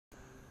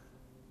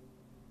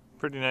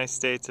Pretty nice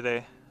day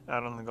today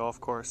out on the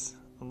golf course.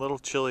 A little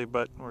chilly,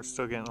 but we're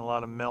still getting a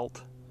lot of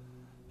melt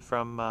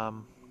from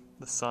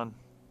the sun.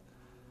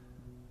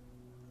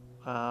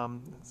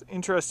 It's an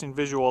interesting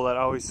visual that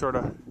always sort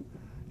of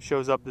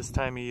shows up this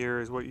time of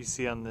year is what you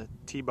see on the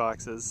tee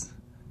boxes,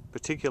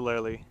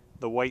 particularly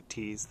the white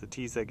tees, the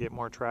tees that get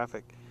more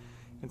traffic.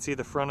 You can see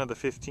the front of the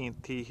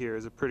 15th tee here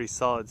is a pretty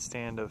solid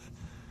stand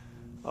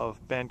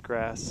of bent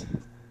grass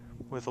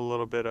with a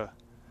little bit of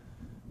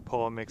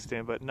POA mixed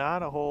in, but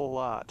not a whole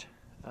lot.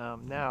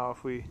 Now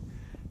if we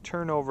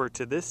turn over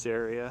to this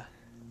area,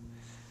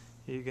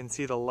 you can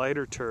see the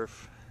lighter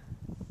turf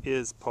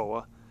is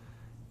POA,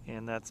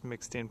 and that's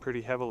mixed in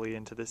pretty heavily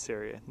into this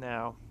area.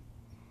 Now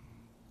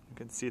you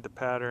can see the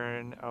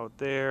pattern out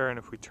there, and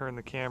if we turn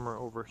the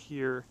camera over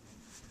here,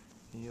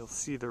 you'll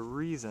see the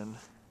reason.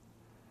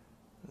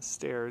 The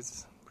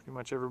stairs, pretty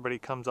much everybody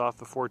comes off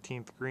the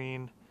 14th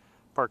green,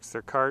 parks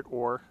their cart,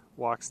 or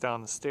walks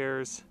down the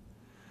stairs,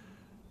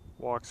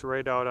 walks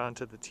right out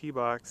onto the tee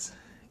box,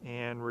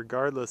 and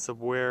regardless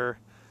of where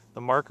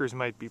the markers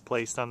might be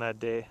placed on that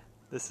day,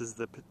 this is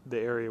the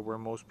area where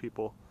most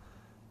people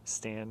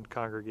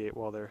congregate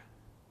while they're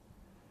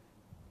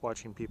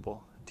watching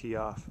people tee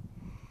off.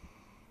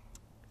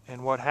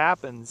 And what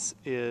happens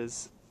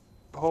is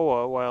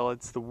POA, while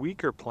it's the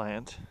weaker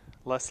plant,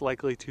 less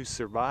likely to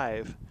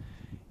survive,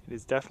 it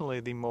is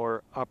definitely the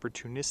more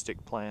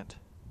opportunistic plant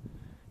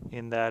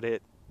in that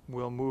it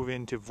will move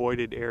into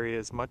voided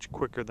areas much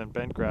quicker than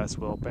bentgrass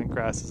will.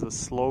 Bentgrass is a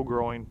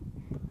slow-growing,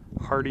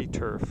 hardy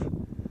turf,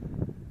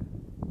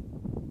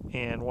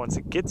 and once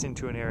it gets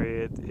into an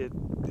area,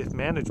 if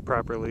managed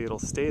properly, it'll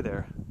stay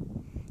there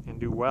and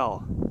do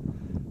well.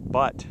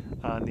 But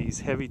on these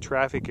heavy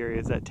traffic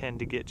areas that tend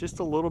to get just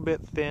a little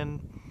bit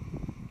thin,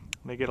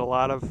 they get a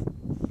lot of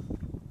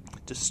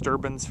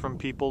disturbance from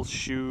people's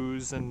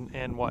shoes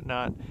and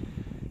whatnot,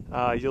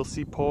 you'll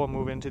see POA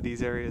move into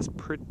these areas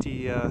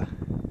pretty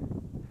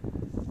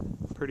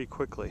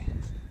quickly.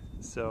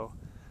 So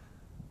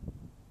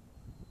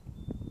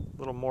a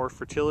little more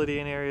fertility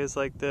in areas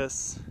like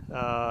this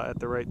at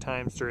the right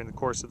times during the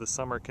course of the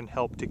summer can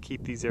help to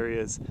keep these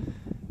areas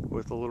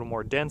with a little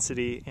more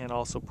density and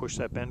also push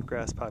that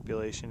bentgrass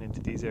population into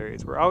these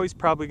areas. We're always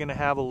probably going to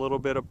have a little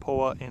bit of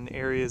POA in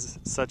areas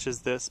such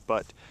as this,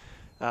 but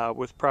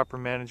with proper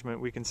management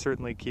we can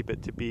certainly keep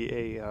it to be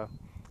a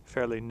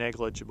fairly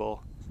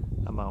negligible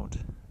amount.